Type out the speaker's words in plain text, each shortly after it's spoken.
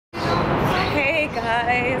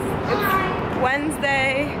guys. It's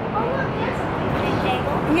Wednesday.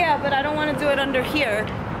 Yeah, but I don't want to do it under here.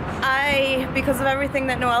 Because of everything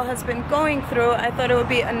that Noel has been going through, I thought it would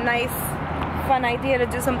be a nice, fun idea to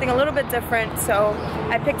do something a little bit different. So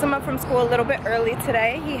I picked him up from school a little bit early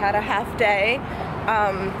today. He had a half day.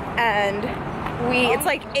 And it's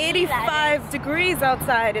like 85 degrees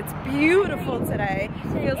outside. It's beautiful today.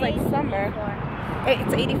 It feels like summer.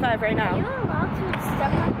 It's 85 right now. Are you allowed to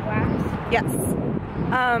step on grass?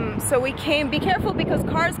 Yes. So we came, be careful because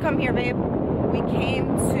cars come here, babe. We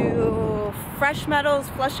came to Fresh Meadows,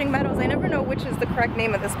 Flushing Meadows. I never know which is the correct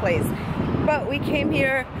name of this place. But we came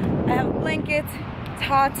here. I have a blanket. It's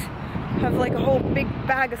hot. I have like a whole big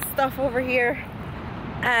bag of stuff over here.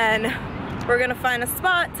 And we're gonna find a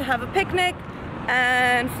spot to have a picnic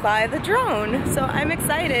and fly the drone. So I'm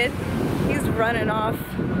excited. He's running off.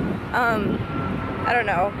 I don't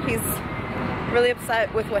know, he's really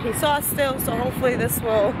upset with what he saw still, so hopefully this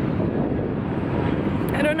will,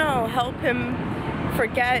 I don't know, help him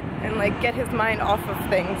forget and like get his mind off of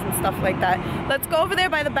things and stuff like that. Let's go over there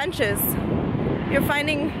by the benches. You're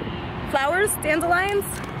finding flowers, dandelions?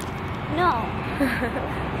 No.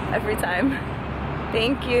 Every time.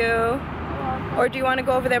 Thank you. Or do you want to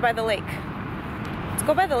go over there by the lake? Let's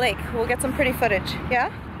go by the lake. We'll get some pretty footage.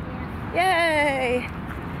 Yeah? Yay!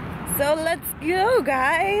 So let's go,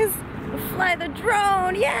 guys. We'll fly the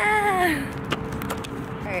drone. Yeah!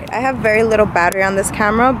 Alright, I have very little battery on this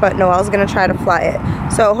camera, but Noel's gonna try to fly it.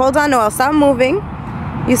 So hold on, Noel. Stop moving.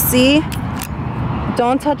 You see?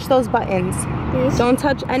 Don't touch those buttons. These? Don't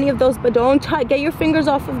touch any of those, but don't touch. Get your fingers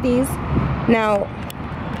off of these. Now,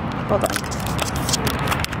 hold on.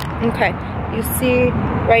 Okay. You see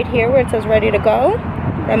right here where it says ready to go?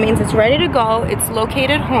 That means it's ready to go. It's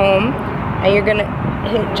located home. And you're gonna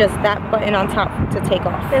hit just that button on top to take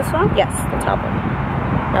off. This one? Yes, the top one.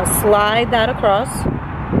 Now slide that across.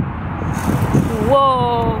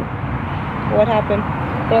 Whoa! What happened?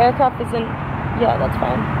 The aircraft isn't... Yeah, that's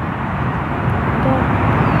fine.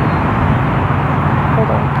 Hold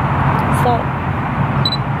on. Stop.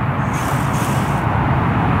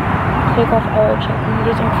 Take off error check.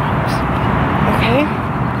 Okay.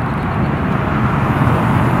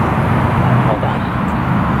 Hold on.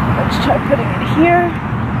 Let's try putting it here.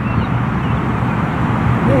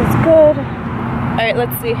 This is good. Alright,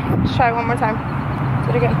 let's see. Let's try it one more time.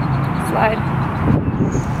 Do it again. Slide.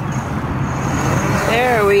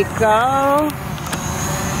 There we go.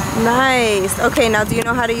 Nice. Okay, now do you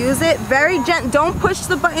know how to use it? Very don't push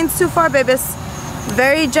the buttons too far, babies.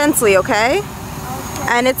 Very gently, okay?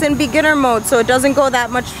 And it's in beginner mode, so it doesn't go that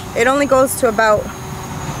much. It only goes to about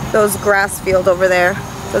those grass field over there.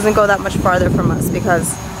 It doesn't go that much farther from us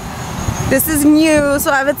because this is new,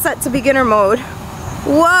 so I have it set to beginner mode.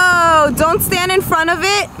 Whoa, don't stand in front of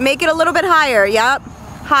it. Make it a little bit higher, yep.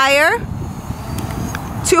 Higher.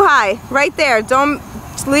 Too high, right there. Don't,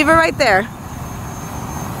 just leave it right there.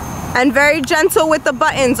 And very gentle with the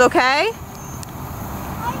buttons, okay?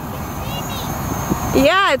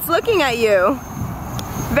 Yeah, it's looking at you.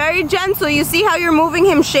 Very gentle. You see how you're moving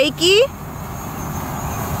him shaky?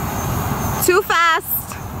 Too fast.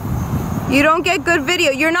 You don't get good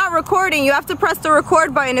video. You're not recording. You have to press the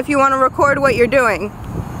record button if you want to record what you're doing.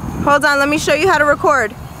 Hold on, let me show you how to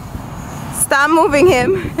record. Stop moving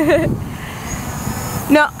him.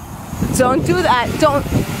 No, don't do that. Don't.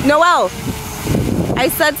 Noel, I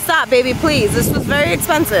said stop, baby, please. This was very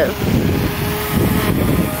expensive.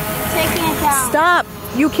 Taking it down. Stop.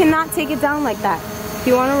 You cannot take it down like that. Do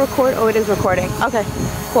you want to record? Oh, it is recording. Okay,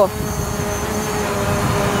 cool.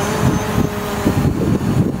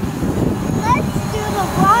 Let's do the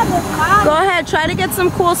vlog with Mom. Go ahead, try to get some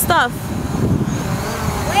cool stuff.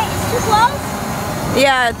 Wait, it's too close?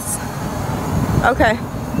 Yeah, it's... Okay.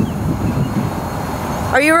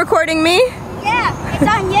 Are you recording me? Yeah, it's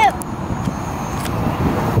on you.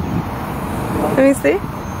 Let me see.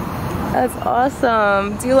 That's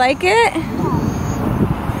awesome. Do you like it?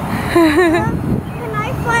 Can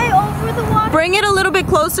I fly over the water? Bring it a little bit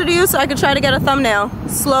closer to you so I can try to get a thumbnail.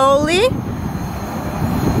 Slowly.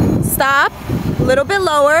 Stop. A little bit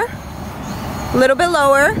lower. A little bit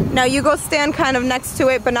lower. Now you go stand kind of next to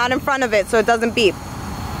it, but not in front of it so it doesn't beep.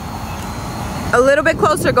 A little bit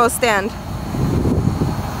closer, go stand.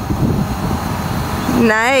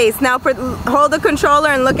 Nice. Now hold the controller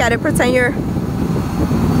and look at it. Pretend you're...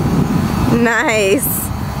 Nice.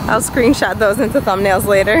 I'll screenshot those into thumbnails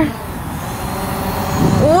later.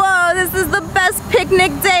 Whoa, this is the best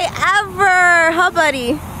picnic day ever. Huh,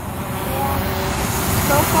 buddy?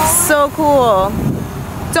 So cool.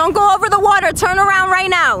 Don't go over the water. Turn around right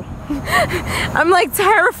now. I'm like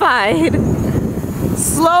terrified.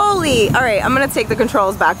 Slowly. All right, I'm gonna take the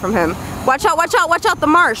controls back from him. Watch out, watch out, watch out, the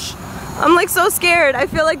marsh. I'm like so scared. I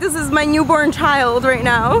feel like this is my newborn child right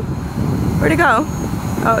now. Where'd it go?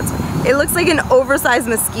 Oh, it looks like an oversized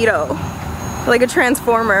mosquito. Like a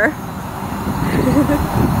transformer.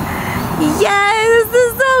 Yes,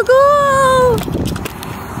 this is so cool!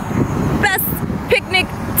 Best picnic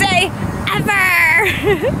day ever!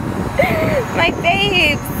 My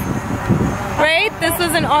babes! Right? This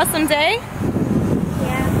was an awesome day?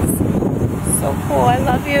 Yes. So cool, I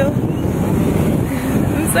love you.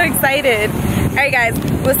 I'm so excited. Alright guys,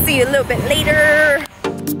 we'll see you a little bit later.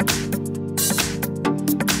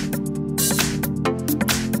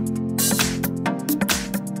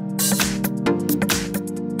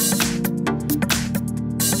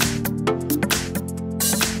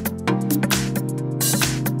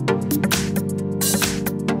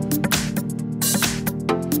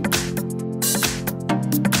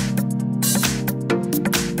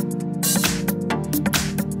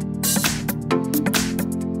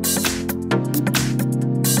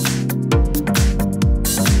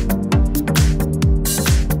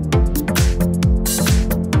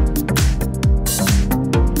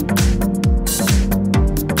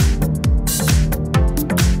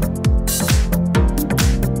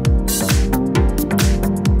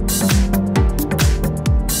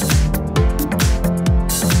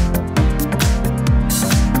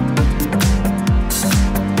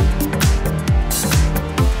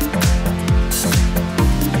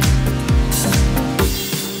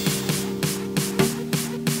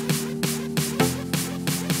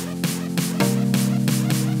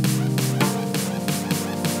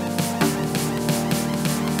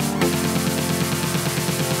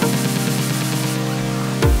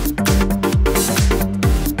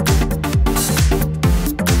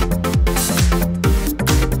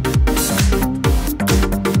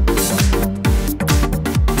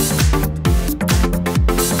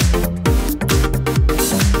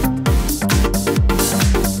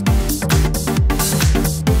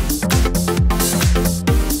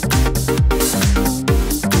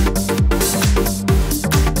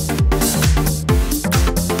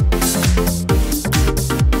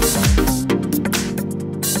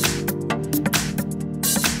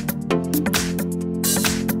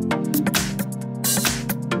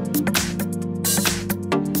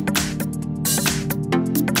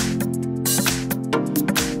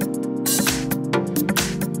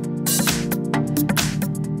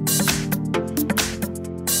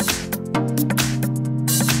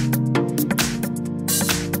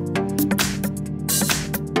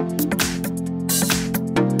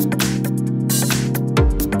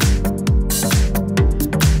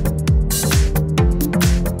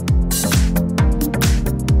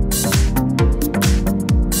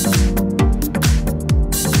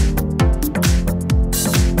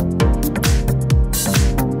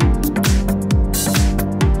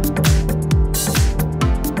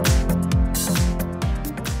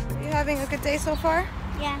 So far?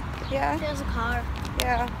 Yeah. Yeah? There's a car.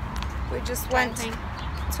 Yeah. We just went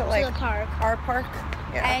to like the park. Our park.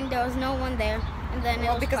 Yeah. And there was no one there. And then it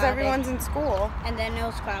was because crowded. everyone's in school. And then it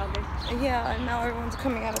was crowded. Yeah, and now everyone's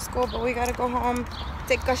coming out of school, but we gotta go home,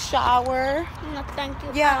 take a shower. No, thank you.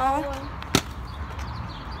 Yeah.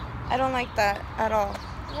 I don't like that at all.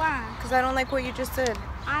 Why? Because I don't like what you just did.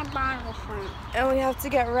 I bought a friend. And we have to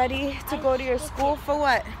get ready to go to your school for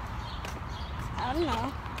what? I don't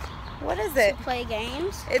know. What is it? To play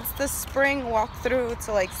games? It's the spring walkthrough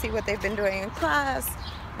to like see what they've been doing in class,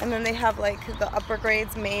 and then they have like the upper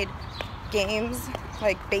grades made games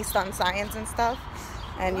like based on science and stuff,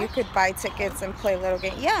 and you could buy tickets and play little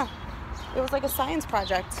games. Yeah, it was like a science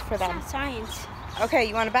project for them. It's not science. Okay,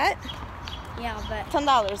 you want to bet? Yeah, I'll bet. $10.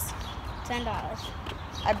 $10.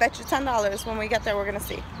 I bet you $10 when we get there we're gonna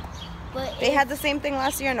see. But They had the same thing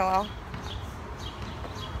last year, Noel.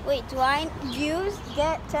 wait, do you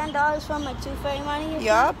get $10 from my Tooth Fairy money?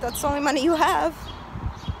 Yup, that's the only money you have.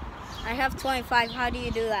 I have 25. How do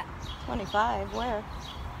you do that? 25, where?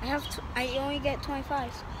 I only get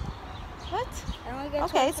 25. What? I only get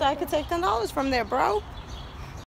Okay, so I could take $10 from there, bro.